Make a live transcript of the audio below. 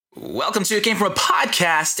Welcome to It Came From a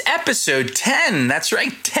Podcast, episode 10. That's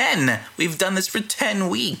right, 10. We've done this for 10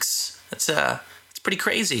 weeks. It's pretty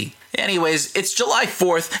crazy. Anyways, it's July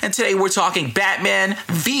 4th, and today we're talking Batman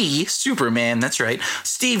v Superman. That's right.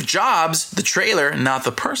 Steve Jobs, the trailer, not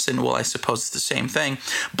the person. Well, I suppose it's the same thing.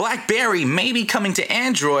 BlackBerry may be coming to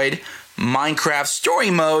Android, Minecraft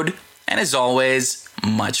story mode, and as always,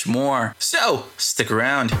 much more. So, stick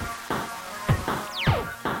around.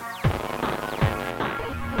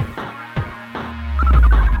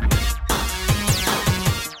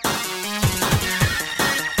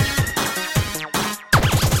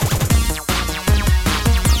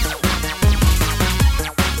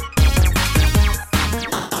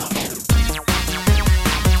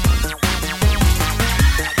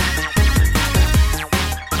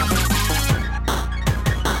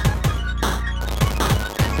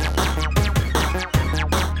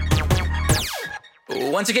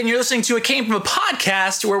 Once again, you're listening to It Came From a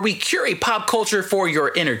Podcast, where we curate pop culture for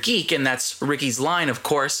your inner geek, and that's Ricky's line, of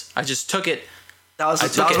course. I just took it. That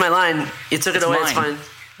was my line. You took it away. mine. It's fine.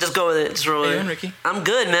 Just go with it. Just roll How with you it. doing, Ricky? I'm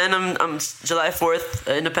good, man. I'm July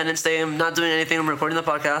 4th, Independence Day. I'm not doing anything. I'm recording the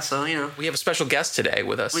podcast, so you know. We have a special guest today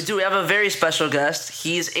with us. We do. We have a very special guest.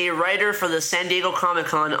 He's a writer for the San Diego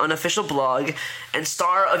Comic-Con unofficial blog and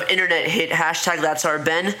star of internet hit hashtag That's Our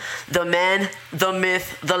Ben, the man, the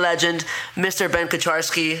myth, the legend, Mr. Ben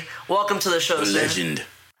Kucharski. Welcome to the show, sir. Legend.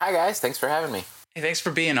 Hi guys, thanks for having me. Hey, thanks for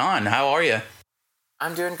being on. How are you?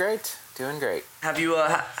 I'm doing great. Have you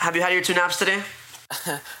had your 2 naps today?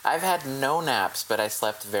 I've had no naps, but I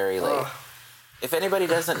slept very late. If anybody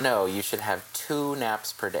doesn't know, you should have 2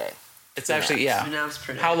 naps per day. It's actually, yeah. 2 naps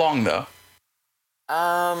per day. How long, though?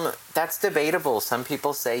 That's debatable. Some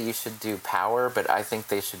people say you should do power, but I think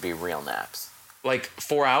they should be real naps. Like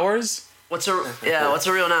 4 hours? What's a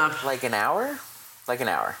real nap? Like an hour? Like an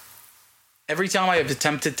hour. Every time I have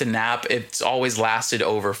attempted to nap, it's always lasted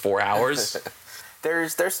over 4 hours.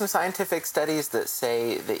 There's some scientific studies that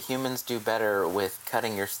say that humans do better with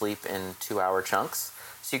cutting your sleep in 2-hour chunks.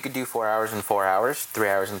 So you could do 4 hours and 4 hours, 3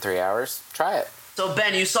 hours and 3 hours. Try it. So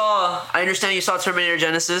Ben, I understand you saw Terminator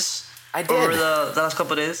Genesis. I did. Over the last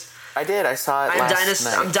couple of days. I did. I saw it last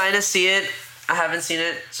night. I'm dying to see it. I haven't seen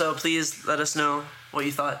it, so please let us know what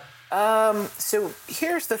you thought. So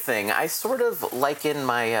here's the thing. I sort of liken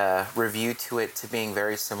my review to it to being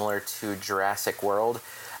very similar to Jurassic World.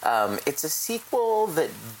 It's a sequel that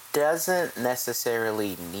doesn't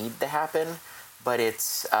necessarily need to happen, but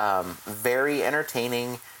it's very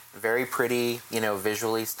entertaining, very pretty,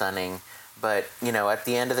 visually stunning. But, at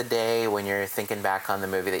the end of the day, when you're thinking back on the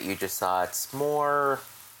movie that you just saw, it's more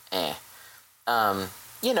it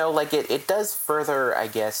does further, I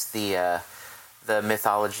guess, the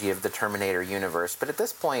mythology of the Terminator universe. But at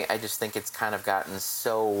this point, I just think it's kind of gotten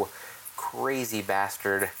so crazy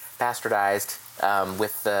bastardized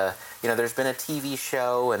with the, there's been a TV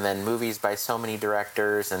show and then movies by so many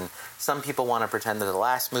directors, and some people want to pretend that the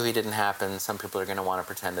last movie didn't happen. Some people are going to want to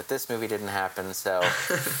pretend that this movie didn't happen. So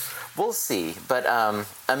we'll see. But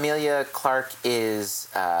Emilia Clarke is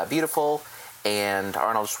beautiful, and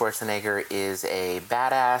Arnold Schwarzenegger is a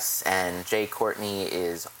badass, and Jai Courtney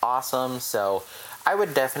is awesome. So I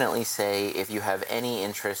would definitely say if you have any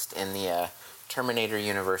interest in the Terminator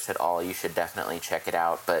universe at all, you should definitely check it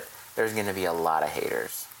out. But there's going to be a lot of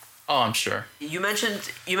haters. Oh, I'm sure. You mentioned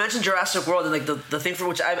Jurassic World, and like the thing for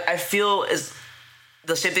which I feel is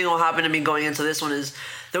the same thing that will happen to me going into this one is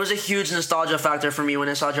there was a huge nostalgia factor for me when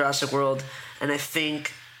I saw Jurassic World, and I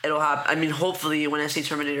think it'll happen. I mean, hopefully when I see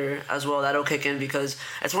Terminator as well, that'll kick in because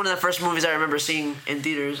it's one of the first movies I remember seeing in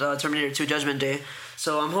theaters, Terminator 2 Judgment Day.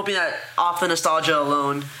 So I'm hoping that off the nostalgia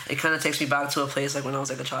alone, it kind of takes me back to a place like when I was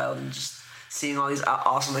like a child and just seeing all these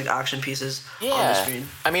awesome like action pieces on the screen.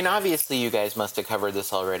 I mean, obviously you guys must have covered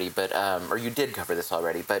this already, but or you did cover this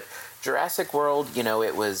already. But Jurassic World,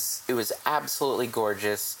 it was absolutely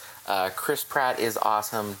gorgeous. Chris Pratt is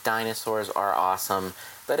awesome. Dinosaurs are awesome.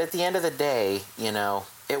 But at the end of the day,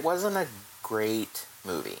 it wasn't a great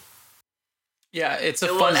movie. Yeah, it's a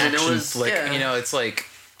fun action flick. Yeah. It's like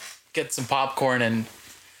get some popcorn and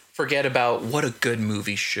forget about what a good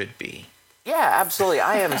movie should be. Yeah, absolutely.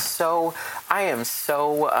 I am so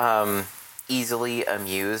easily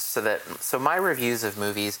amused. So my reviews of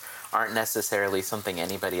movies aren't necessarily something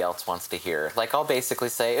anybody else wants to hear. Like I'll basically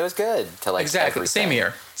say it was good to like exactly everything.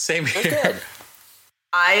 Same here. It was good.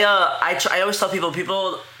 I always tell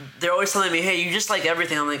people they're always telling me, hey, you just like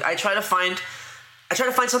everything. I'm like I try to find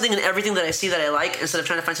something in everything that I see that I like instead of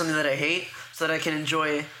trying to find something that I hate, so that I can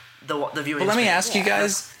enjoy the viewing. Well, let me ask you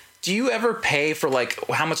guys. do you ever pay for like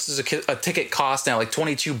how much does a ticket cost now, like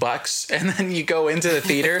 $22, and then you go into the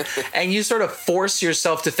theater and you sort of force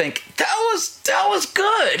yourself to think that was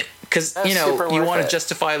good because you want to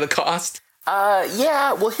justify the cost.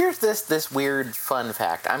 Yeah, well, here's this weird fun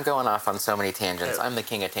fact. I'm going off on so many tangents. I'm the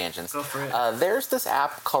king of tangents. Go for it. There's this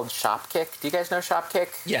app called Shopkick. Do you guys know Shopkick?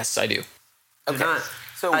 Yes, I do. Do not.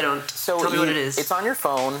 So I don't. So Tell me what it is. It's on your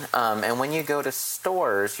phone, and when you go to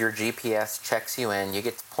stores, your GPS checks you in. You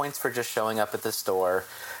get points for just showing up at the store.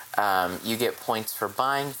 You get points for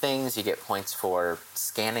buying things. You get points for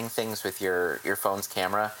scanning things with your phone's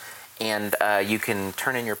camera. And you can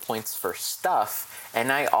turn in your points for stuff. And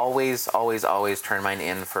I always turn mine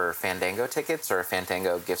in for Fandango tickets or a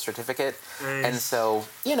Fandango gift certificate. Nice. And so,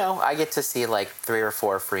 I get to see like 3 or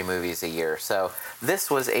 4 free movies a year. So this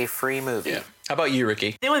was a free movie. Yeah. How about you,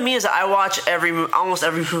 Ricky? The thing with me is I watch almost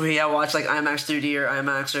every movie I watch, like IMAX 3D or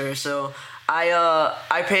IMAXer. So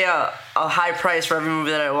I pay a high price for every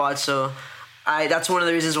movie that I watch. So that's one of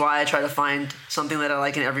the reasons why I try to find something that I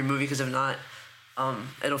like in every movie, because if not,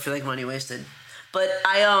 it'll feel like money wasted. But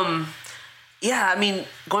yeah, I mean,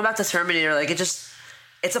 going back to Terminator, like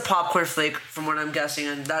it's a popcorn flick from what I'm guessing,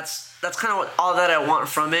 and that's kind of all that I want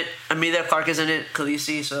from it. Emilia Clarke is in it,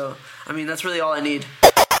 Khaleesi, so I mean that's really all I need.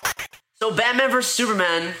 So Batman vs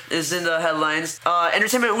Superman is in the headlines.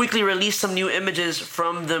 Entertainment Weekly released some new images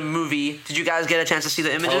from the movie. Did you guys get a chance to see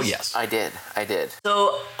the images? Oh yes, I did.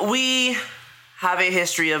 So we have a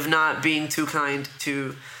history of not being too kind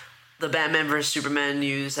to the Batman vs Superman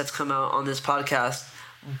news that's come out on this podcast,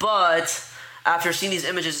 but after seeing these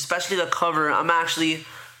images, especially the cover, I'm actually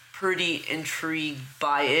pretty intrigued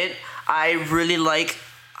by it. I really like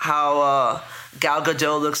how Gal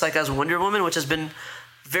Gadot looks like as Wonder Woman, which has been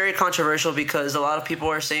very controversial because a lot of people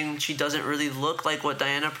are saying she doesn't really look like what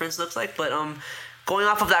Diana Prince looks like. But going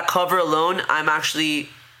off of that cover alone, I'm actually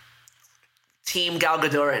team Gal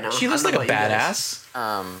Gadot right now. she looks like a badass.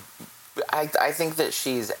 I think that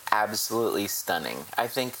she's absolutely stunning. I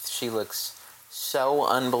think she looks so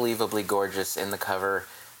unbelievably gorgeous in the cover.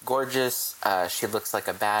 Gorgeous. She looks like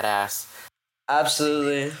a badass.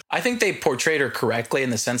 Absolutely. I think they portrayed her correctly in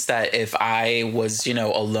the sense that if I was,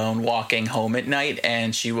 alone walking home at night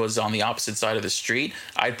and she was on the opposite side of the street,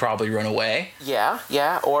 I'd probably run away. Yeah.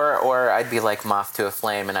 Or I'd be like moth to a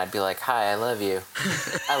flame and I'd be like, hi, I love you.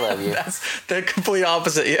 I love you. That's the complete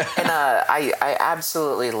opposite, yeah. And I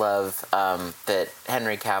absolutely love that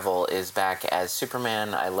Henry Cavill is back as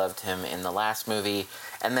Superman. I loved him in the last movie.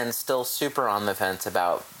 And then still super on the fence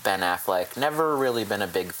about Ben Affleck. Never really been a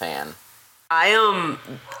big fan. I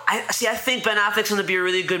think Ben Affleck's gonna be a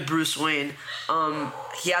really good Bruce Wayne.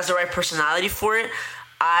 He has the right personality for it.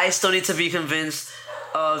 I still need to be convinced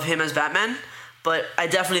of him as Batman, but I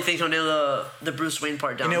definitely think he'll nail the Bruce Wayne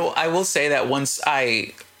part down. I will say that once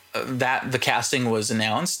the casting was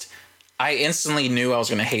announced, I instantly knew I was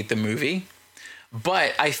gonna hate the movie.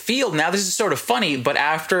 But I feel, now this is sort of funny, but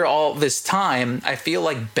after all this time, I feel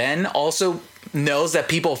like Ben also knows that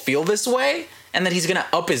people feel this way, and that he's going to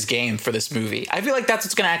up his game for this movie. I feel like that's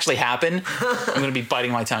what's going to actually happen. I'm going to be biting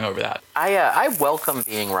my tongue over that. I welcome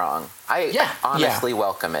being wrong. I honestly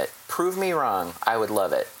welcome it. Prove me wrong. I would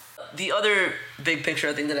love it. The other big picture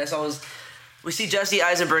I think that I saw was we see Jesse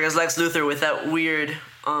Eisenberg as Lex Luthor with that weird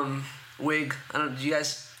wig. I don't know, did you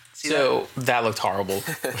guys see that? So that looked horrible.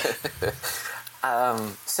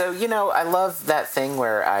 So, I love that thing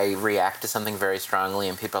where I react to something very strongly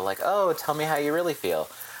and people are like, oh, tell me how you really feel.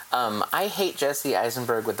 I hate Jesse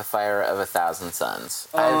Eisenberg with the fire of 1,000 suns.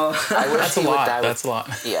 I wish that's he a would lot. die. That's a lot.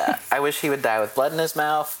 Yeah, I wish he would die with blood in his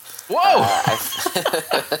mouth. Whoa!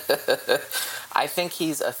 I think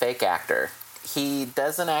he's a fake actor. He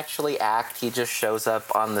doesn't actually act. He just shows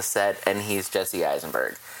up on the set and he's Jesse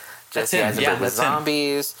Eisenberg. That's Jesse him. Eisenberg Yeah, with that's him.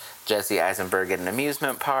 zombies. Jesse Eisenberg at an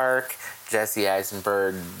amusement park. Jesse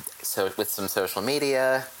Eisenberg with some social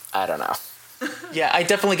media. I don't know. Yeah, I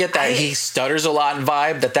definitely get that. He stutters a lot in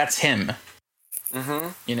vibe. That's him. Mm-hmm.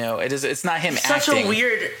 It's not him Such acting. a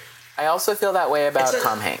weird... I also feel that way about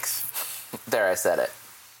Tom Hanks. There, I said it.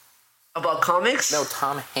 About comics? No,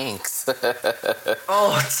 Tom Hanks.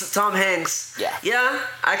 Oh, it's Tom Hanks. Yeah. Yeah,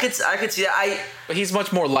 I could see that. But he's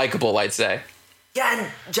much more likable, I'd say. Yeah,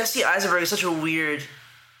 and Jesse Eisenberg is such a weird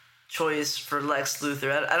choice for Lex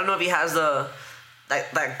Luthor. I don't know if he has that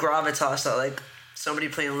gravitas that like somebody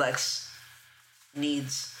playing Lex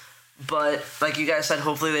needs, but like you guys said,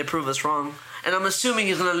 hopefully they prove us wrong. And I'm assuming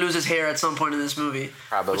he's gonna lose his hair at some point in this movie,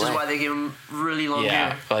 Probably. which is why they gave him really long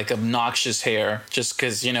hair. Like obnoxious hair, just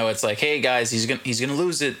because it's like, hey guys, he's gonna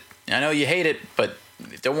lose it. I know you hate it, but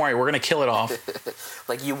don't worry, we're gonna kill it off.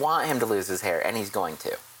 Like, you want him to lose his hair, and he's going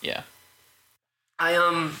to. Yeah.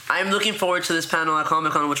 I'm looking forward to this panel at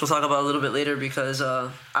Comic-Con, which we'll talk about a little bit later, because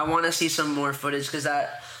I want to see some more footage, because I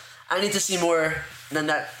need to see more than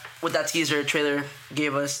that what that teaser trailer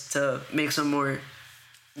gave us to make some more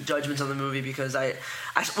judgments on the movie, because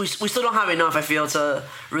we still don't have enough, I feel, to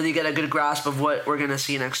really get a good grasp of what we're gonna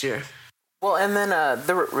see next year. Well, and then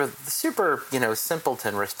the super,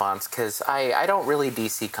 simpleton response, because I don't really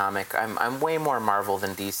DC comic. I'm way more Marvel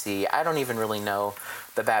than DC. I don't even really know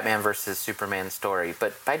the Batman versus Superman story.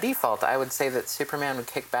 But by default, I would say that Superman would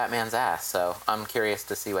kick Batman's ass. So I'm curious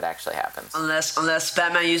to see what actually happens. Unless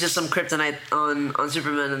Batman uses some kryptonite on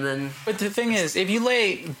Superman, and then... But the thing is, if you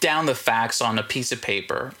lay down the facts on a piece of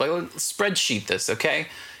paper, like spreadsheet this, okay?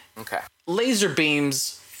 Okay. Laser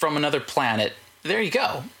beams from another planet. There you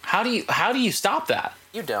go. How do you stop that?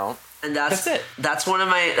 You don't. And that's it. That's one of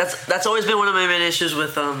my that's always been one of my main issues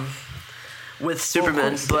with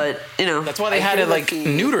Superman. But that's why they had to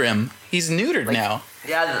neuter him. He's neutered now.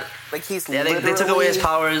 Yeah. He's they took away his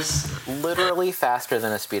powers. Literally faster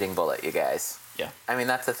than a speeding bullet, you guys. Yeah. I mean,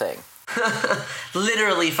 that's the thing.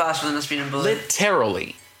 Literally faster than a speeding bullet.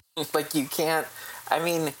 Literally. You can't. I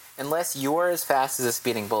mean, unless you're as fast as a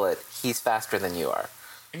speeding bullet, he's faster than you are.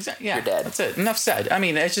 Exactly. Yeah, you're dead. That's it. Enough said. I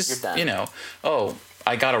mean, it's just, oh,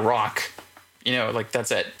 I got a rock. That's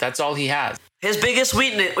it. That's all he has. His biggest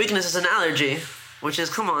weakness is an allergy, which is,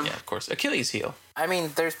 come on. Yeah, of course. Achilles heel. I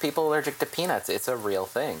mean, there's people allergic to peanuts. It's a real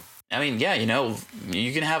thing. I mean, yeah,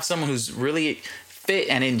 you can have someone who's really fit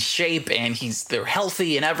and in shape and they're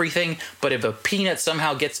healthy and everything, but if a peanut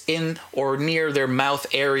somehow gets in or near their mouth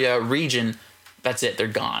area region, that's it. They're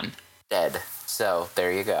gone. Dead. So,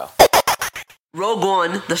 there you go. Rogue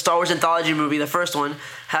One, the Star Wars anthology movie, the first one,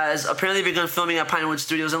 has apparently begun filming at Pinewood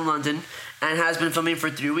Studios in London and has been filming for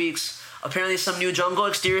 3 weeks. Apparently, some new jungle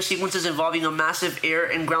exterior sequences involving a massive air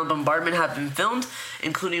and ground bombardment have been filmed,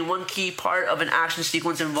 including one key part of an action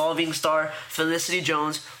sequence involving star Felicity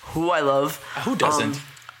Jones, who I love. Who doesn't?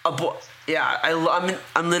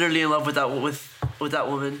 I'm literally in love with that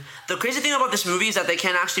woman. The crazy thing about this movie is that they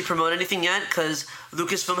can't actually promote anything yet, because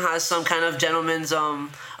Lucasfilm has some kind of gentleman's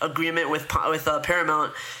agreement with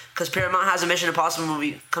Paramount, because Paramount has a Mission Impossible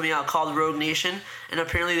movie coming out called Rogue Nation, and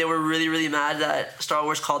apparently they were really, really mad that Star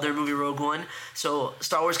Wars called their movie Rogue One. So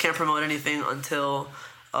Star Wars can't promote anything until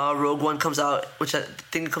Rogue One comes out, which I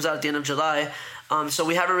think comes out at the end of July. So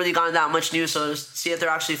we haven't really gotten that much news. So to see if they're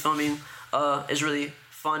actually filming is really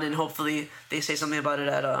fun, and hopefully they say something about it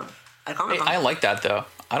at Comic-Con. Hey, I like that though.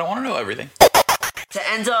 I don't want to know everything. To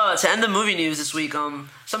end the movie news this week,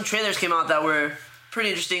 some trailers came out that were pretty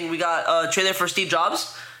interesting. We got a trailer for Steve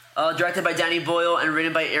Jobs, directed by Danny Boyle and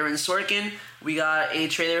written by Aaron Sorkin. We got a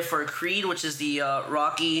trailer for Creed, which is the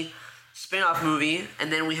Rocky spin-off movie,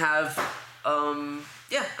 and then we have and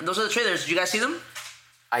those are the trailers. Did you guys see them?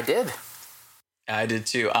 I did. I did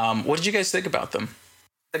too. What did you guys think about them?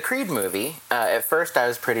 The Creed movie, at first I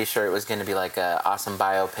was pretty sure it was going to be like an awesome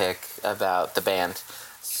biopic about the band.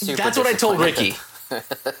 That's what I told Ricky.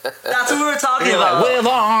 That's what we were talking about. With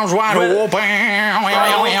arms wide open.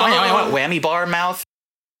 Whammy bar mouth.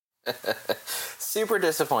 Super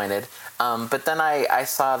disappointed. But then I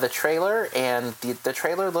saw the trailer, and the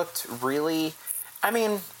trailer looked really... I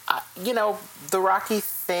mean, the Rocky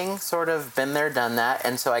thing sort of been there, done that,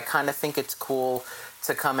 and so I kind of think it's cool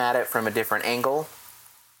to come at it from a different angle.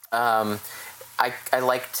 I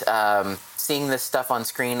liked seeing this stuff on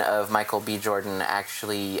screen of Michael B. Jordan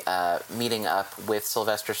actually meeting up with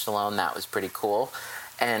Sylvester Stallone. That was pretty cool.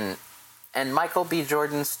 And Michael B.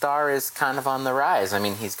 Jordan's star is kind of on the rise. I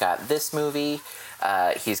mean, he's got this movie.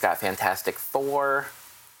 He's got Fantastic Four.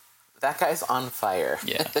 That guy's on fire.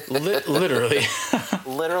 Yeah, literally.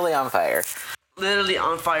 Literally on fire. Literally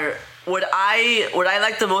on fire. What I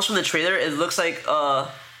like the most from the trailer, it looks like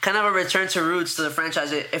kind of a return to roots to the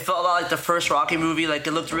franchise. It felt a lot like the first Rocky movie. Like,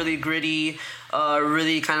 it looked really gritty,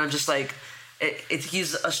 really kind of just like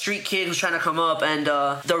he's a street kid who's trying to come up, and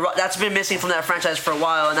that's been missing from that franchise for a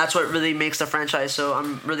while, and that's what really makes the franchise. So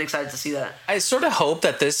I'm really excited to see that. I sort of hope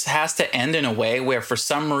that this has to end in a way where, for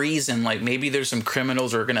some reason, like maybe there's some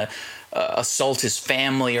criminals who are gonna assault his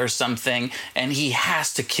family or something, and he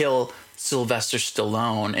has to kill Sylvester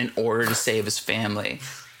Stallone in order to save his family.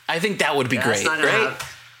 I think that would be great, right?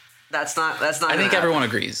 That's not. I think everyone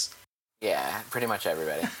agrees. Yeah, pretty much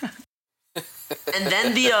everybody. And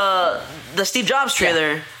then the Steve Jobs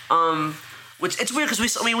trailer, which it's weird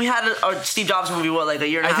because we had a Steve Jobs movie like a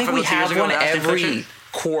year and a half ago. I think we have one every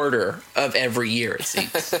quarter of every year, it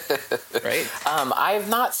seems. Right? I've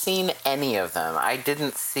not seen any of them. I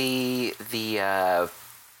didn't see the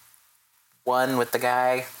one with the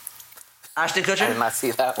guy. Ashton Kutcher? I did not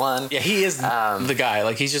see that one. Yeah, he is the guy.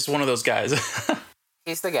 Like, he's just one of those guys.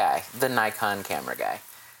 He's the guy, the Nikon camera guy.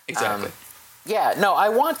 Exactly. Yeah, no, I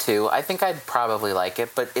want to. I think I'd probably like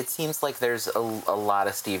it, but it seems like there's a lot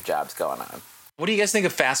of Steve Jobs going on. What do you guys think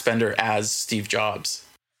of Fassbender as Steve Jobs?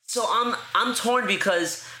 So I'm torn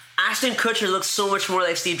because Ashton Kutcher looks so much more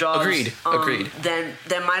like Steve Jobs. Agreed.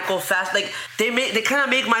 Than Michael Fassbender. Like they kind of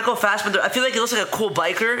make Michael Fassbender. I feel like he looks like a cool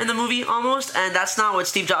biker in the movie almost, and that's not what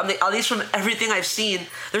Steve Jobs. At least from everything I've seen,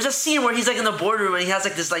 there's a scene where he's like in the boardroom and he has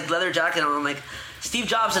like this like leather jacket on. Like Steve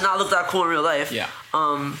Jobs did not look that cool in real life. Yeah.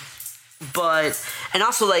 And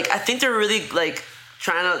also like I think they're really like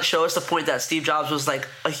trying to show us the point that Steve Jobs was like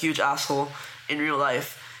a huge asshole in real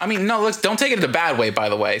life. I mean, no, look, don't take it in a bad way, by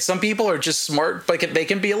the way. Some people are just smart, but they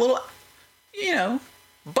can be a little,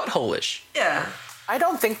 butthole-ish. Yeah. I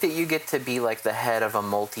don't think that you get to be like the head of a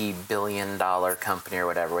multi-billion-dollar company or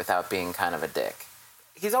whatever without being kind of a dick.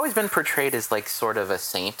 He's always been portrayed as like sort of a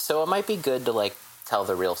saint, so it might be good to like tell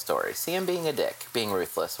the real story. See him being a dick, being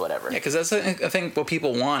ruthless, whatever. Yeah, because that's I think what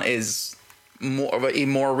people want is more of a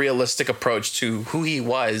more realistic approach to who he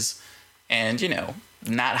was, and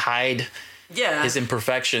not hide his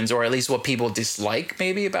imperfections, or at least what people dislike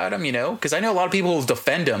maybe about him. Because I know a lot of people will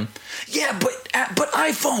defend him. Yeah, but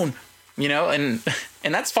iPhone,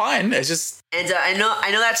 and that's fine. It's just. And I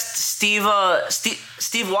know that Steve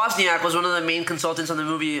Wozniak was one of the main consultants on the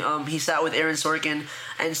movie. He sat with Aaron Sorkin,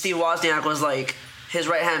 and Steve Wozniak was like his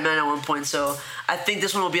right-hand man at one point. So I think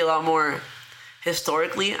this one will be a lot more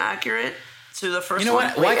historically accurate to the first one. You know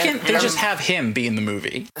what? Why can't they just have him be in the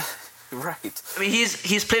movie? Right. I mean,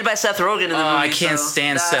 he's played by Seth Rogen in the movie. I can't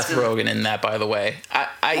stand Seth Rogen in that, by the way.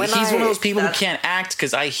 He's one of those people who can't act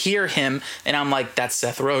because I hear him and I'm like, that's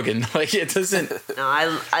Seth Rogen. Like, it doesn't. No,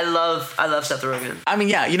 I love Seth Rogen. I mean,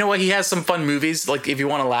 yeah, you know what? He has some fun movies, like if you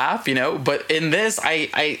want to laugh, But in this,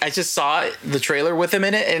 I just saw the trailer with him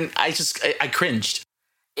in it and I cringed.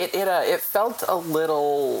 It felt a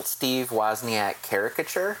little Steve Wozniak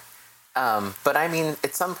caricature. But I mean,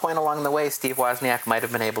 at some point along the way, Steve Wozniak might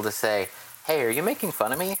have been able to say, "Hey, are you making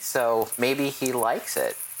fun of me?" So maybe he likes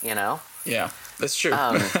it, Yeah, that's true.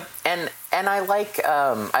 And I like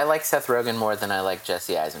Seth Rogen more than I like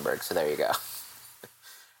Jesse Eisenberg. So there you go.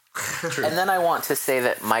 True. And then I want to say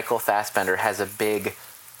that Michael Fassbender has a big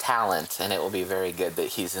talent, and it will be very good that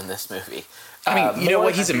he's in this movie. I mean, you know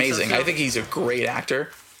what? He's amazing. I think he's a great actor.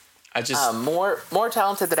 More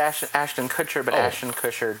talented than Ashton Kutcher, but Ashton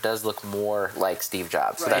Kutcher does look more like Steve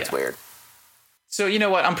Jobs, so that's weird. So you know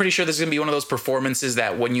what? I'm pretty sure this is gonna be one of those performances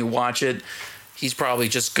that when you watch it, he's probably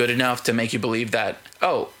just good enough to make you believe that,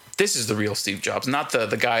 oh, this is the real Steve Jobs, not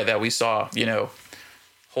the guy that we saw,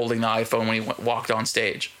 holding the iPhone when he walked on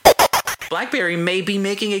stage. BlackBerry may be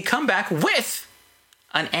making a comeback with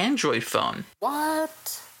an Android phone.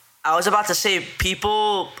 What? I was about to say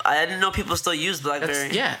I didn't know people still use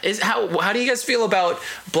BlackBerry. How do you guys feel about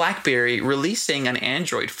BlackBerry releasing an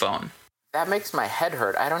Android phone? That makes my head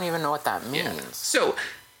hurt. I don't even know what that means. Yeah. So,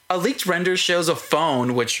 a leaked render shows a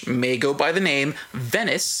phone which may go by the name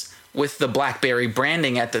Venice with the BlackBerry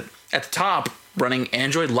branding at the top running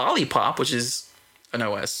Android Lollipop, which is an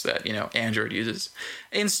OS that, Android uses,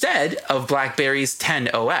 instead of BlackBerry's 10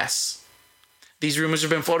 OS. These rumors have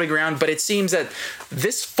been floating around, but it seems that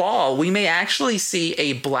this fall we may actually see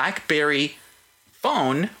a BlackBerry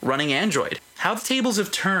phone running Android. How the tables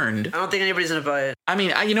have turned. I don't think anybody's gonna buy it. I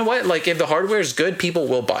mean, you know what? Like, if the hardware is good, people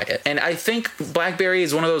will buy it. And I think BlackBerry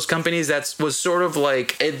is one of those companies that was sort of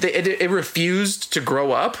like, it refused to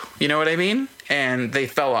grow up. You know what I mean? And they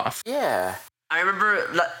fell off. Yeah. I remember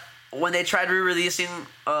when they tried re-releasing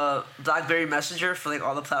BlackBerry Messenger for like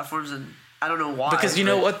all the platforms, and I don't know why. Because you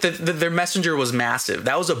know what? Their Messenger was massive.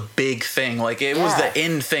 That was a big thing. Like, it was the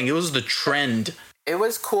in thing. It was the trend. It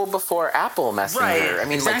was cool before Apple Messenger. Right. I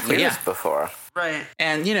mean, exactly, like years before. Right.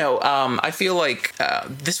 And, I feel like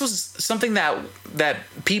this was something that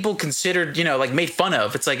people considered, like made fun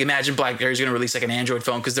of. It's like, imagine BlackBerry's going to release like an Android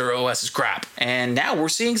phone because their OS is crap. And now we're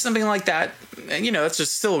seeing something like that. And, it's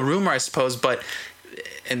just still a rumor, I suppose. But,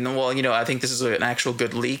 I think this is an actual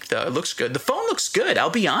good leak. It looks good. The phone looks good. I'll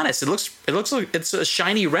be honest. It looks like it's a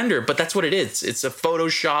shiny render, but that's what it is. It's a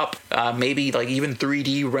Photoshop, maybe like even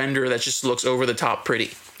 3D render that just looks over the top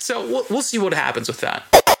pretty. So we'll see what happens with that.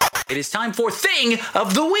 It is time for Thing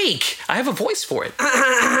of the Week. I have a voice for it.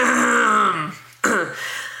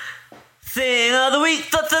 Thing of the Week.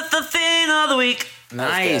 The Thing of the Week.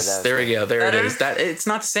 Nice. There we go. There it is. It's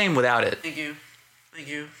not the same without it. Thank you.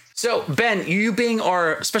 So, Ben, you being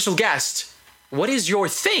our special guest, what is your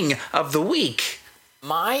Thing of the Week?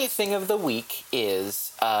 My Thing of the Week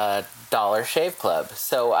is Dollar Shave Club.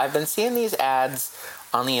 So I've been seeing these ads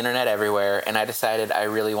on the internet everywhere, and I decided I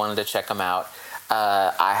really wanted to check them out.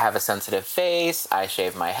 I have a sensitive face, I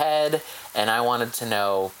shave my head, and I wanted to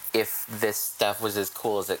know if this stuff was as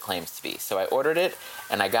cool as it claims to be. So I ordered it,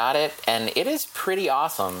 and I got it, and it is pretty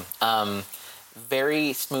awesome.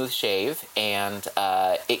 Very smooth shave, and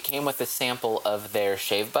it came with a sample of their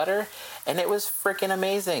shave butter, and it was freaking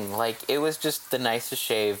amazing. Like, it was just the nicest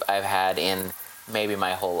shave I've had in maybe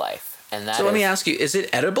my whole life. And that So let me ask you, is it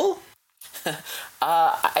edible?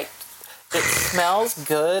 It smells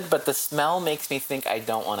good, but the smell makes me think I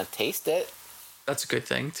don't want to taste it. That's a good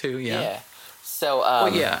thing too. Yeah. So,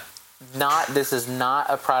 Yeah. This is not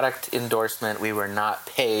a product endorsement. We were not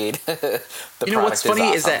paid. You know what's funny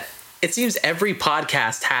is that it seems every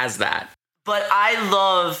podcast has that. But I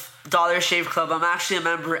love Dollar Shave Club. I'm actually a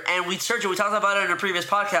member, and we talked about it in a previous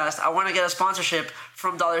podcast. I want to get a sponsorship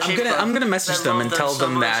from Dollar Shave Club. I'm gonna message them and tell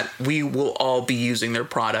them much. that we will all be using their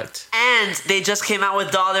product. And they just came out with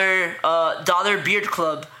Dollar Beard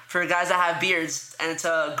Club for guys that have beards, and it's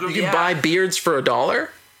a group. You can buy beards for $1?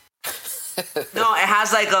 No, it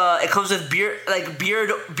has it comes with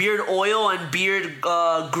beard oil and beard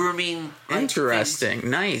grooming. Interesting.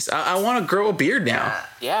 Nice. I want to grow a beard now.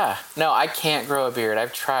 Yeah. No, I can't grow a beard.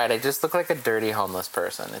 I've tried. I just look like a dirty homeless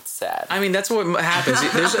person. It's sad. I mean, that's what happens.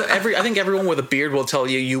 I think everyone with a beard will tell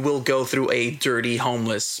you will go through a dirty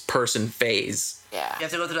homeless person phase. Yeah. You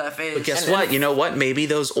have to go through that phase. But guess what? You know what? Maybe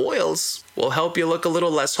those oils will help you look a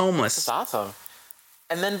little less homeless. It's awesome.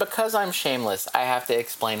 And then because I'm shameless, I have to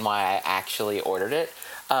explain why I actually ordered it.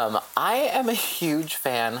 I am a huge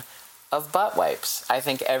fan of butt wipes. I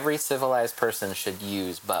think every civilized person should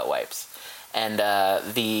use butt wipes. And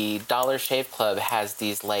the Dollar Shave Club has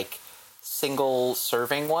these single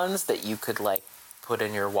serving ones that you could put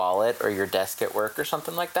in your wallet or your desk at work or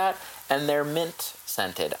something like that. And they're mint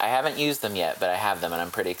scented. I haven't used them yet, but I have them and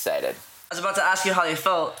I'm pretty excited. I was about to ask you how they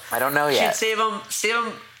felt. I don't know You yet. should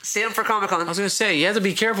save them for Comic-Con. I was going to say, you have to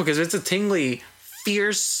be careful because it's a tingly,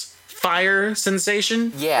 fierce fire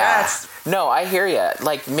sensation. Yeah. Yes. No, I hear you.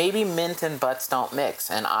 Maybe mint and butts don't mix,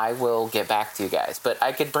 and I will get back to you guys. But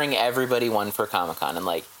I could bring everybody one for Comic-Con,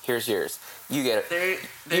 and here's yours. You get There you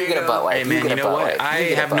you get go. a butt wipe. Hey, man, you know what? I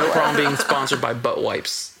have no problem being sponsored by butt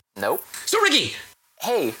wipes. Nope. So, Ricky.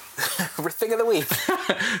 Hey, thing of the week.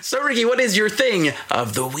 So, Ricky, what is your thing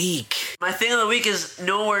of the week? My thing of the week is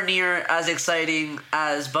nowhere near as exciting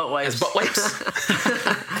as butt wipes. As butt wipes?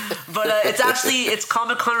 But it's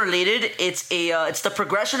Comic-Con related. It's the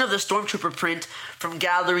progression of the Stormtrooper print from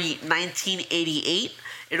Gallery 1988.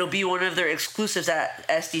 It'll be one of their exclusives at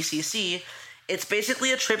SDCC. It's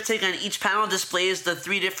basically a triptych, and each panel displays the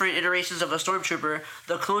 3 different iterations of a Stormtrooper: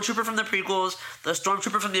 the Clone Trooper from the prequels, the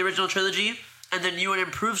Stormtrooper from the original trilogy, and the new and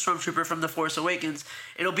improved Stormtrooper from The Force Awakens.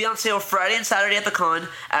 It'll be on sale Friday and Saturday at the con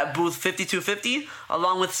at booth 5250,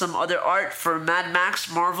 along with some other art for Mad Max,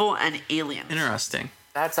 Marvel, and Alien. Interesting.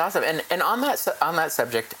 That's awesome. And on that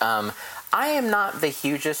subject, I am not the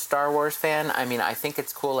hugest Star Wars fan. I mean, I think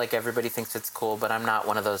it's cool. Everybody thinks it's cool, but I'm not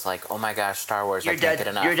one of those oh my gosh, Star Wars. I can't get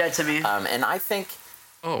enough. You're dead to me. And I think.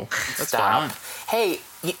 Oh, that's Stop. fine. Hey,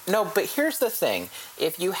 no, but here's the thing.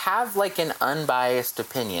 If you have an unbiased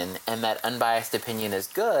opinion and that unbiased opinion is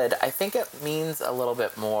good, I think it means a little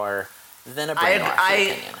bit more than a brainwashed I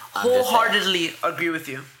opinion. wholeheartedly agree with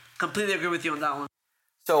you. Completely agree with you on that one.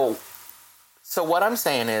 So what I'm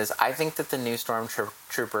saying is I think that the new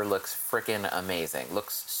Stormtrooper looks freaking amazing.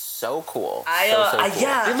 Looks so cool. So cool.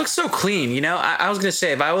 Yeah. It looks so clean. I was going to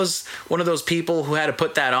say, if I was one of those people who had to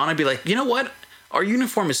put that on, I'd be like, you know what? Our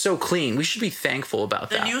uniform is so clean. We should be thankful about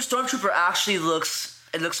that. The new Stormtrooper actually looks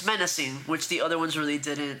menacing, which the other ones really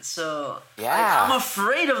didn't. So Yeah. I'm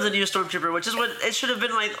afraid of the new Stormtrooper, which is what it should have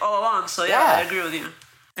been all along. So yeah, I agree with you.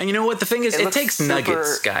 And you know what? The thing is, it looks takes super-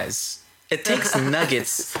 nuggets, guys. It takes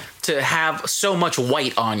nuggets to have so much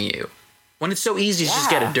white on you. When it's so easy to just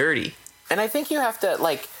get it dirty. And I think you have to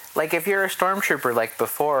if you're a Stormtrooper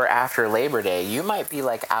before or after Labor Day, you might be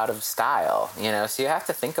out of style, so you have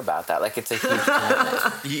to think about that. It's a huge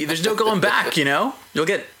commitment. There's no going back, You'll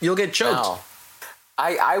get choked. No.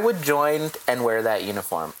 I would join and wear that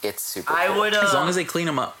uniform. It's super I cool. would As long as they clean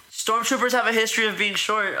them up. Stormtroopers have a history of being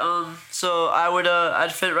short, so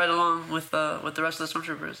I'd fit right along with the rest of the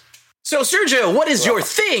Stormtroopers. So, Sergio, what is your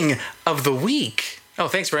thing of the week? Oh,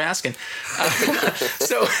 thanks for asking.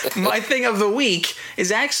 So, my thing of the week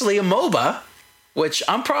is actually a MOBA, which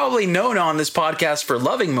I'm probably known on this podcast for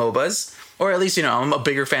loving MOBAs, or at least, I'm a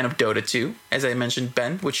bigger fan of Dota 2, as I mentioned,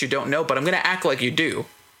 Ben, which you don't know, but I'm going to act like you do.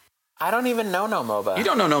 I don't even know no MOBA. You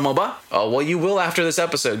don't know no MOBA? Oh, well, you will after this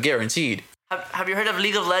episode, guaranteed. Have you heard of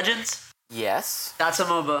League of Legends? Yes. That's a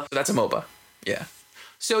MOBA. So that's a MOBA. Yeah.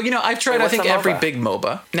 So, I've tried, Hey, I what's think, a MOBA? every big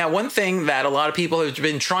MOBA. Now, one thing that a lot of people have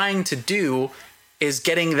been trying to do is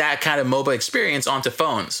getting that kind of MOBA experience onto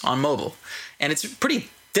phones, on mobile. And it's pretty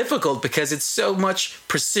difficult because it's so much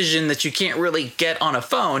precision that you can't really get on a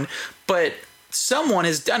phone, but someone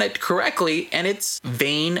has done it correctly, and it's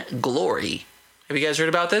Vainglory. Have you guys heard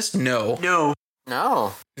about this? No. No.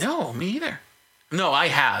 No, me either. No, I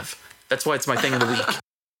have. That's why it's my thing of the week.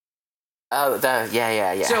 Oh,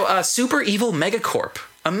 yeah. So, Super Evil Megacorp,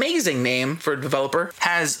 amazing name for a developer,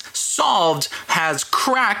 has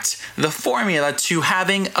cracked the formula to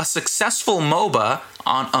having a successful MOBA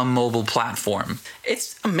on a mobile platform.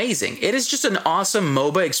 It's amazing. It is just an awesome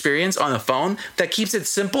MOBA experience on the phone that keeps it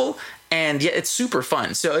simple, and yet it's super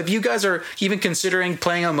fun. So if you guys are even considering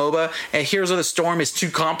playing a MOBA and Heroes of the Storm is too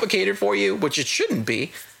complicated for you, which it shouldn't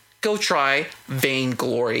be, go try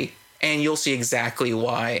Vainglory, and you'll see exactly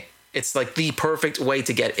why. It's like the perfect way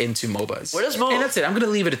to get into MOBAs. What does MOBA? And that's it. I'm going to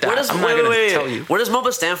leave it at that. I'm not going to tell you. What does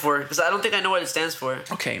MOBA stand for? Because I don't think I know what it stands for.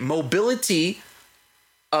 Okay, mobility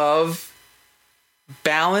of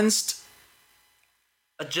balanced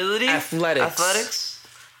agility, athletics.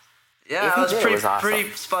 Yeah, that was pretty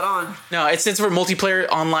spot on. No, it stands for multiplayer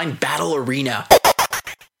online battle arena. Do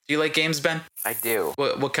you like games, Ben? I do.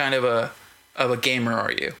 What kind of a gamer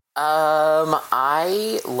are you?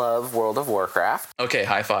 I love World of Warcraft. Okay,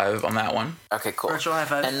 high five on that one. Okay, cool. Virtual high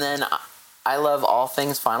five. And then I love all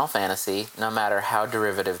things Final Fantasy, no matter how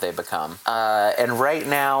derivative they become. And right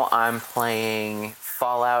now I'm playing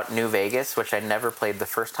Fallout New Vegas, which I never played the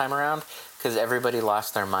first time around, because everybody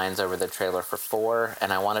lost their minds over the trailer for 4,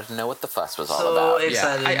 and I wanted to know what the fuss was all about.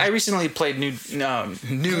 Excited. Yeah, I recently played Nude Vegas.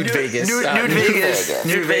 Nude Vegas.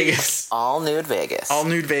 All Nude Vegas. All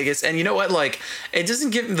Nude Vegas. And you know what? Like, it doesn't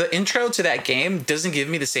give the intro to that game doesn't give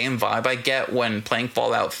me the same vibe I get when playing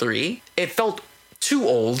Fallout 3. It felt too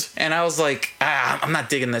old, and I was like, I'm not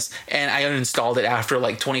digging this. And I uninstalled it after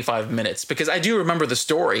like 25 minutes because I do remember the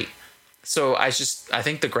story. So I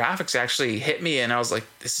think the graphics actually hit me, and I was like,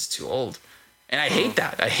 this is too old. And I hate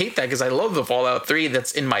that. I hate that because I love the Fallout 3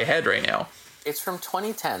 that's in my head right now. It's from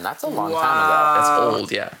 2010. That's a long time ago. That's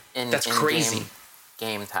old, yeah. That's in crazy.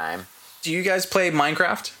 Game time. Do you guys play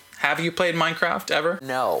Minecraft? Have you played Minecraft ever?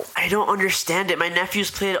 No. I don't understand it. My nephews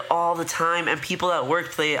play it all the time, and people at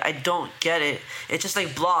work play it. I don't get it. It's just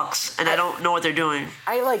like blocks, and I don't know what they're doing.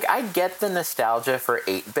 I get the nostalgia for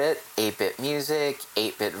 8-bit music,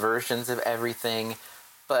 8-bit versions of everything,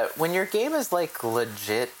 but when your game is like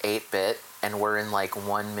legit 8-bit, and we're in like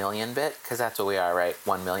 1 million bit, because that's what we are, right?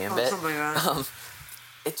 1 million bit. Something like that.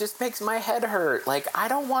 It just makes my head hurt. Like, I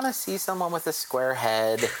don't want to see someone with a square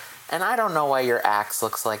head, and I don't know why your axe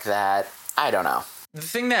looks like that. I don't know. The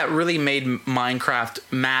thing that really made Minecraft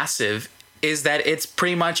massive is that it's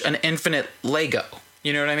pretty much an infinite Lego.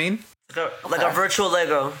 You know what I mean? Like a virtual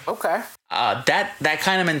Lego. Okay. That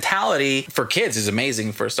kind of mentality for kids is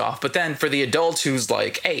amazing, first off. But then for the adult who's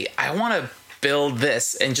like, hey, I want to build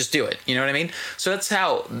this and just do it. You know what I mean? So that's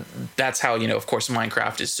how, of course,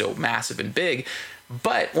 Minecraft is so massive and big.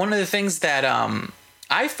 But one of the things that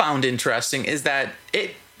I found interesting is that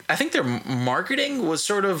I think their marketing was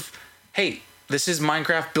sort of, hey, this is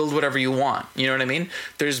Minecraft, build whatever you want. You know what I mean?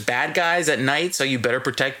 There's bad guys at night, so you better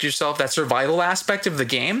protect yourself. That survival aspect of the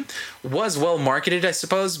game was well marketed, I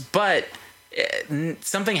suppose, but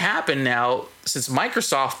something happened now since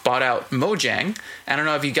Microsoft bought out Mojang. I don't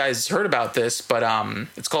know if you guys heard about this, but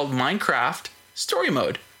it's called Minecraft Story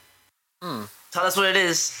Mode. Tell us what it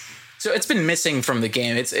is. So it's been missing from the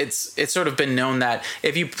game. It's sort of been known that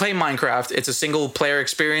if you play Minecraft, it's a single player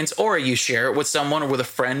experience, or you share it with someone or with a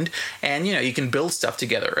friend, and you can build stuff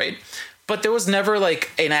together, right? But there was never like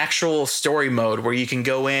an actual story mode where you can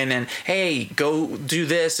go in and, hey, go do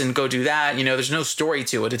this and go do that. There's no story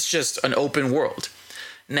to it. It's just an open world.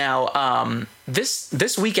 Now,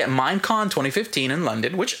 this week at Minecon 2015 in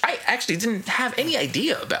London, which I actually didn't have any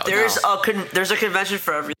idea about. There's a convention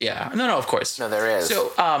for everything. Yeah, no, of course. No, there is.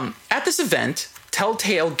 So, at this event,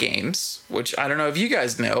 Telltale Games, which I don't know if you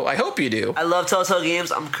guys know, I hope you do. I love Telltale Games.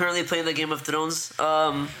 I'm currently playing the Game of Thrones.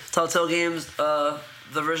 Telltale Games,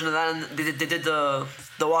 the version of that, and they did the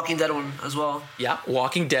Walking Dead one as well. Yeah,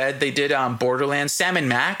 Walking Dead. They did Borderlands, Sam and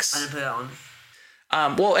Max. I didn't play that one.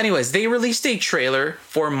 Well, anyways, they released a trailer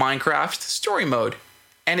for Minecraft Story Mode,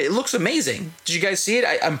 and it looks amazing. Did you guys see it?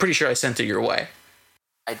 I'm pretty sure I sent it your way.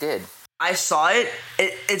 I did. I saw it.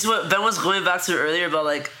 It's what Ben was going back to earlier about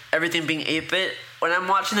like everything being 8-bit. When I'm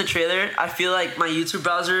watching the trailer, I feel like my YouTube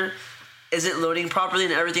browser isn't loading properly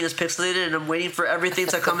and everything is pixelated, and I'm waiting for everything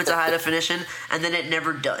to come into high definition, and then it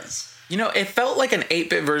never does. You know, it felt like an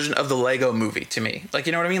 8-bit version of the Lego movie to me. Like,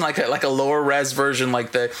 you know what I mean? Like a lower res version.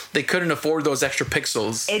 Like they couldn't afford those extra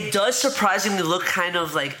pixels. It does surprisingly look kind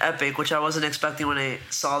of like epic, which I wasn't expecting when I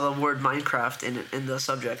saw the word Minecraft in the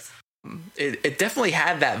subject. It definitely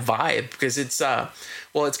had that vibe because it's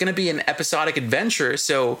it's going to be an episodic adventure.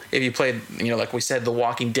 So if you played, like we said, the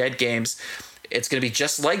Walking Dead games, it's going to be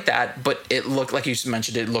just like that. But it looked, like you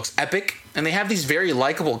mentioned, it looks epic. And they have these very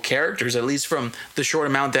likable characters, at least from the short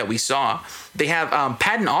amount that we saw. They have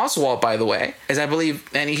Patton Oswalt, by the way, as I believe,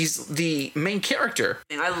 and he's the main character.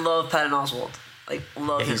 I love Patton Oswalt.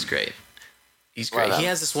 Love him. He's great. He's great. Well, he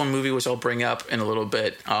has this one movie which I'll bring up in a little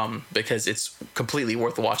bit because it's completely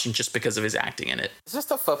worth watching just because of his acting in it. Is this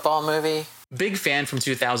the football movie? Big fan from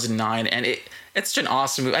 2009, and it's an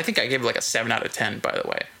awesome movie. I think I gave it like a 7 out of 10, by the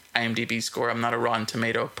way. IMDb score. I'm not a Rotten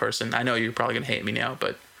Tomato person. I know you're probably going to hate me now,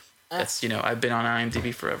 but that's, I've been on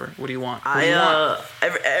IMDb forever. What do you want? Every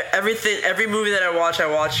movie that I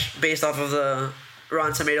watch based off of the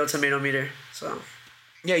Rotten Tomato meter. So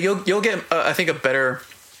yeah, you'll get I think a better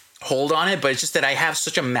hold on it, but it's just that I have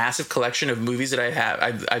such a massive collection of movies that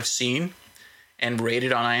I've seen and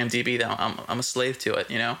rated on IMDb that I'm a slave to it,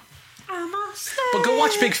 I'm a slave. But go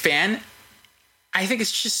watch Big Fan. I think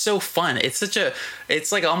it's just so fun.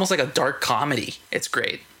 It's like almost like a dark comedy. It's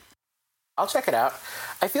great. I'll check it out.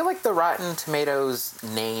 I feel like the Rotten Tomatoes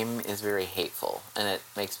name is very hateful, and it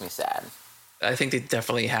makes me sad. I think they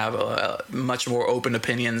definitely have much more open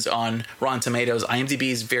opinions on Rotten Tomatoes. IMDb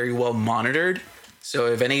is very well monitored, so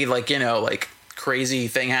if any crazy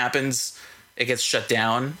thing happens, it gets shut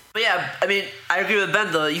down. But yeah, I mean, I agree with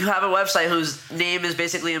Ben though. You have a website whose name is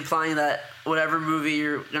basically implying that whatever movie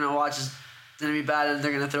you're gonna watch is gonna be bad, and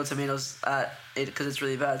they're gonna throw tomatoes at it because it's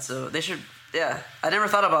really bad. So they should. Yeah, I never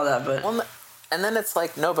thought about that, but. Well, and then it's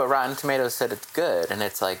like, no, but Rotten Tomatoes said it's good, and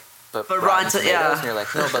it's like, but Rotten Tomatoes, yeah. and you're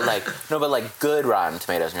like, no, but good Rotten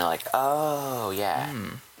Tomatoes, and you're like, oh yeah,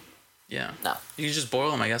 Yeah. no. You can just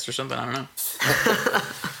boil them, I guess, or something. I don't know.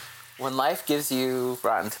 When life gives you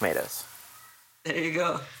Rotten Tomatoes. There you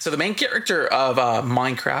go. So the main character of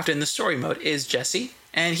Minecraft in the story mode is Jesse,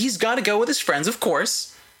 and he's got to go with his friends, of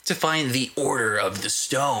course, to find the Order of the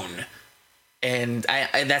Stone. And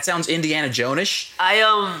I that sounds Indiana Jones-ish.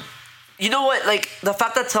 You know what? Like the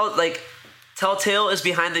fact that Telltale is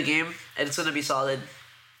behind the game, and it's gonna be solid.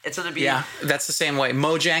 It's gonna be. Yeah, that's the same way.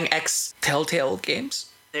 Mojang X Telltale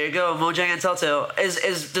Games. There you go, Mojang and Telltale.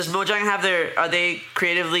 Does Mojang have are they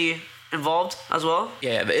creatively involved as well?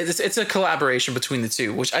 Yeah, it's a collaboration between the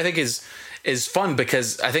two, which I think is fun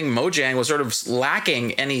because I think Mojang was sort of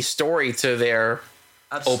lacking any story to their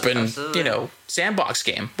open, sandbox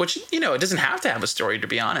game, which, it doesn't have to have a story, to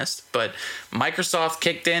be honest. But Microsoft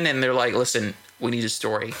kicked in and they're like, listen, we need a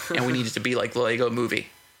story and we need it to be like the Lego movie.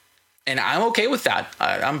 And I'm okay with that.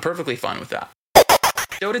 I'm perfectly fine with that.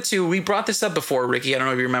 Dota 2, we brought this up before, Ricky. I don't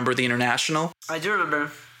know if you remember the International. I do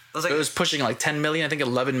remember. It was pushing like 10 million, I think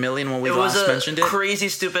 11 million when we last mentioned it. It was a crazy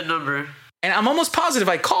stupid number. And I'm almost positive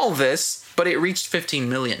I called this, but it reached 15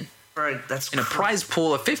 million. Right, that's in a prize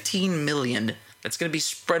pool of 15 million. That's going to be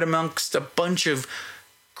spread amongst a bunch of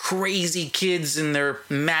crazy kids and their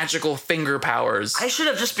magical finger powers. I should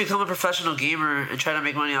have just become a professional gamer and try to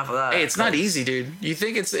make money off of that. Hey, it's not easy, dude. You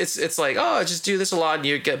think it's like, oh, just do this a lot and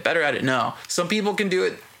you get better at it. No. Some people can do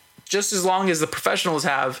it just as long as the professionals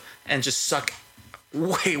have and just suck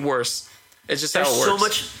way worse. It's just how it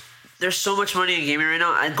works. There's so much money in gaming right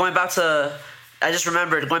now. And I just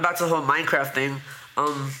remembered, going back to the whole Minecraft thing,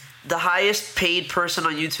 the highest paid person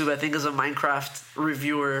on YouTube, I think, is a Minecraft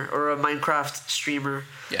reviewer or a Minecraft streamer.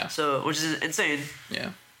 Yeah. So, which is insane.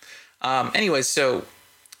 Yeah. Anyways, so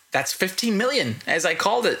that's 15 million, as I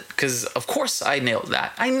called it, because of course I nailed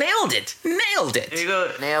that. I nailed it. There you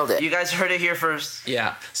go. Nailed it. You guys heard it here first.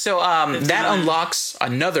 Yeah. So that unlocks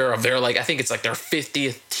another of their, I think it's like their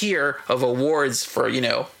 50th tier of awards for,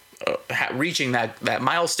 reaching that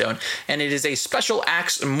milestone. And it is a special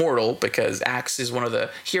Axe Immortal, because Axe is one of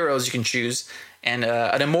the heroes you can choose. And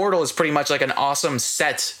an Immortal is pretty much like an awesome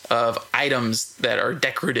set of items that are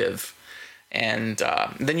decorative. And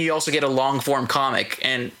then you also get a long form comic,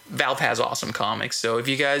 and Valve has awesome comics. So if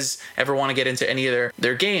you guys ever want to get into any of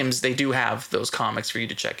their games, they do have those comics for you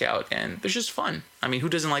to check out. And they're just fun. I mean, who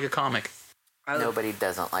doesn't like a comic? Nobody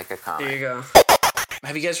doesn't like a comic. There you go.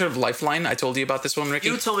 Have you guys heard of Lifeline? I told you about this one, Ricky.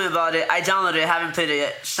 You told me about it. I downloaded it. Haven't played it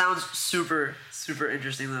yet. Sounds super, super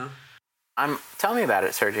interesting, though. Tell me about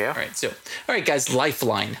it, Sergio. All right, guys,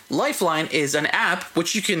 Lifeline. Lifeline is an app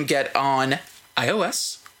which you can get on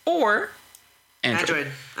iOS or Android.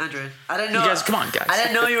 I didn't know. You guys, come on, guys. I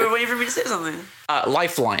didn't know you were waiting for me to say something.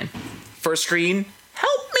 Lifeline. First screen,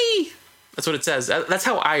 help me. That's what it says. That's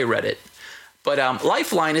how I read it. But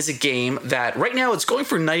Lifeline is a game that right now it's going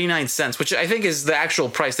for 99 cents, which I think is the actual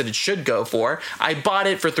price that it should go for. I bought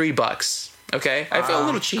it for $3. Okay, I feel a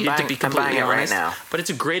little cheated to be completely honest, right now. But it's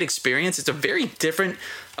a great experience. It's a very different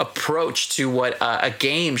approach to what a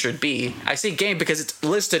game should be. I say game because it's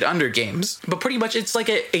listed under games, but pretty much it's like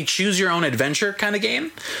a choose your own adventure kind of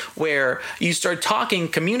game where you start talking,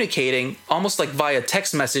 communicating almost like via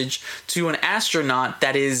text message to an astronaut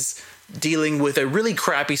that is dealing with a really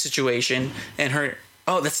crappy situation, and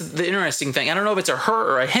that's the interesting thing. I don't know if it's a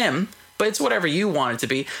her or a him, but it's whatever you want it to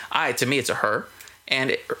be. To me it's a her,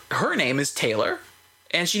 and her name is Taylor,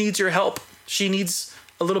 and she needs your help. She needs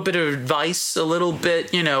a little bit of advice, a little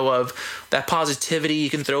bit, of that positivity you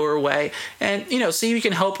can throw her way, and see if you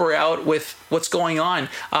can help her out with what's going on.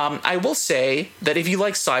 I will say that if you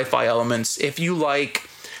like sci-fi elements, if you like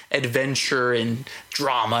adventure and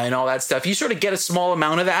drama and all that stuff, you sort of get a small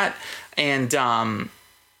amount of that. And, don't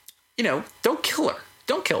kill her.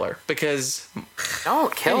 Don't kill her, because...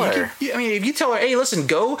 Don't kill her. If you tell her, hey, listen,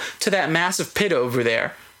 go to that massive pit over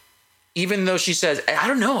there, even though she says, I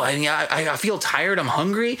don't know, I feel tired, I'm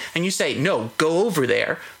hungry, and you say, no, go over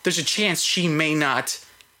there, there's a chance she may not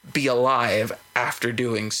be alive after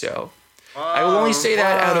doing so. I will only say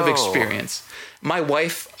that out of experience. My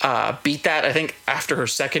wife beat that, I think, after her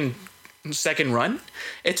second run.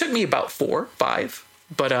 It took me about 4, 5.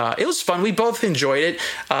 But it was fun. We both enjoyed it.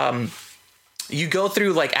 You go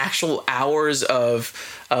through like actual hours of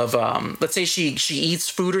let's say she eats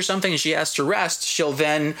food or something and she has to rest. She'll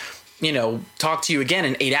then, talk to you again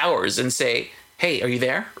in 8 hours and say, hey, are you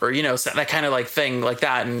there? Or, that kind of like thing like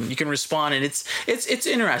that. And you can respond, and it's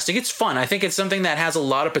interesting. It's fun. I think it's something that has a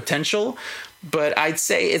lot of potential, but I'd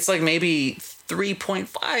say it's like maybe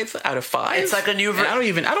 3.5 out of 5. It's like a new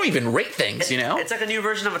version. I don't even rate things, It's like a new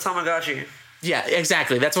version of a Tamagotchi. Yeah,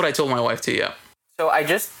 exactly. That's what I told my wife too. Yeah. So I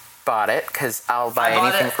just bought it because I'll buy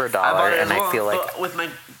anything for $1, and I feel like with my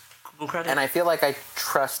Google credit. And I feel like I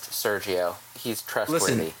trust Sergio. He's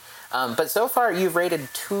trustworthy. But so far, you've rated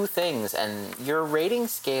 2 things, and your rating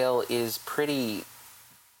scale is pretty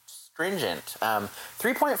stringent.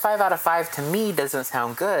 3.5 out of 5 to me doesn't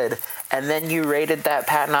sound good. And then you rated that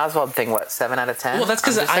Patton Oswalt thing, 7 out of 10? Well, that's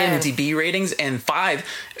because of IMDb ratings, and 5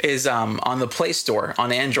 is on the Play Store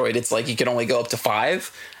on Android. It's like you can only go up to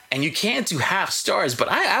 5, and you can't do half stars. But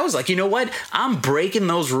I was like, you know what? I'm breaking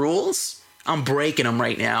those rules. I'm breaking them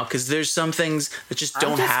right now because there's some things that just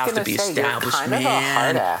don't have to be established, you're kind of a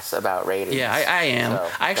hard ass about ratings. Yeah, I am. So,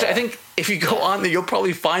 I think if you go on there, you'll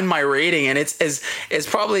probably find my rating, and it's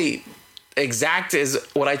probably exact as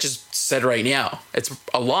what I just said right now. It's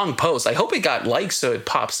a long post. I hope it got likes so it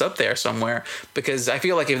pops up there somewhere, because I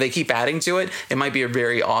feel like if they keep adding to it, it might be a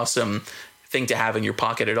very awesome thing to have in your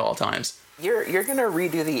pocket at all times. You're gonna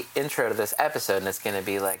redo the intro to this episode, and it's gonna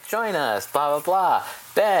be like, join us, blah blah blah.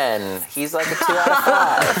 Ben, he's like a 2 out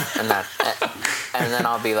of 5, and then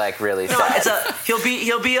I'll be like really sad. No, he'll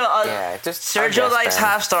be a just Sergio likes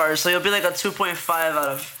half stars, so he'll be like a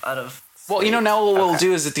 2.5 out of. Well, now what we'll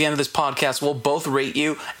do is at the end of this podcast, we'll both rate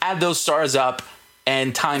you, add those stars up,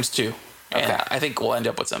 and times 2. And I think we'll end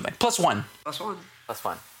up with something. +1.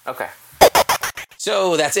 +1. Okay.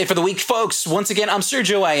 So that's it for the week, folks. Once again, I'm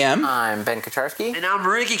Sergio IM. I'm Ben Kucharski. And I'm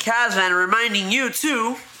Ricky Kazvan, reminding you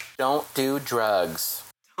to... Don't do drugs.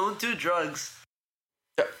 Don't do drugs.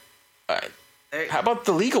 All right. How about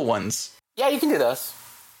the legal ones? Yeah, you can do those.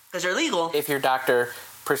 Because they're legal. If your doctor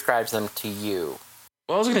prescribes them to you.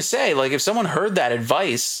 Well, I was going to say, like, if someone heard that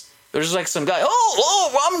advice... There's like some guy,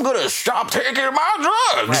 I'm going to stop taking my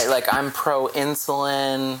drugs. Right, like I'm pro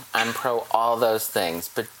insulin, I'm pro all those things,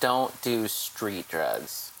 but don't do street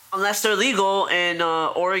drugs. Unless they're legal in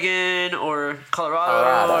Oregon or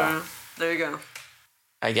Colorado. There you go.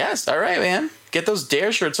 I guess. All right, man. Get those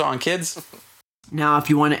Dare shirts on, kids. Now, if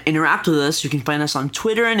you want to interact with us, you can find us on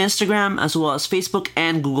Twitter and Instagram, as well as Facebook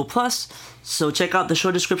and Google+. So check out the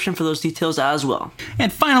show description for those details as well.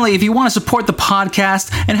 And finally, if you want to support the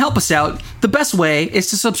podcast and help us out, the best way is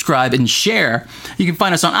to subscribe and share. You can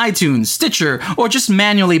find us on iTunes, Stitcher, or just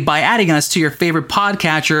manually by adding us to your favorite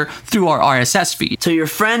podcatcher through our RSS feed. To your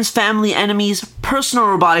friends, family, enemies, personal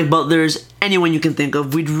robotic butlers, anyone you can think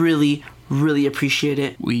of, we'd really, really appreciate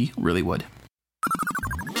it. We really would.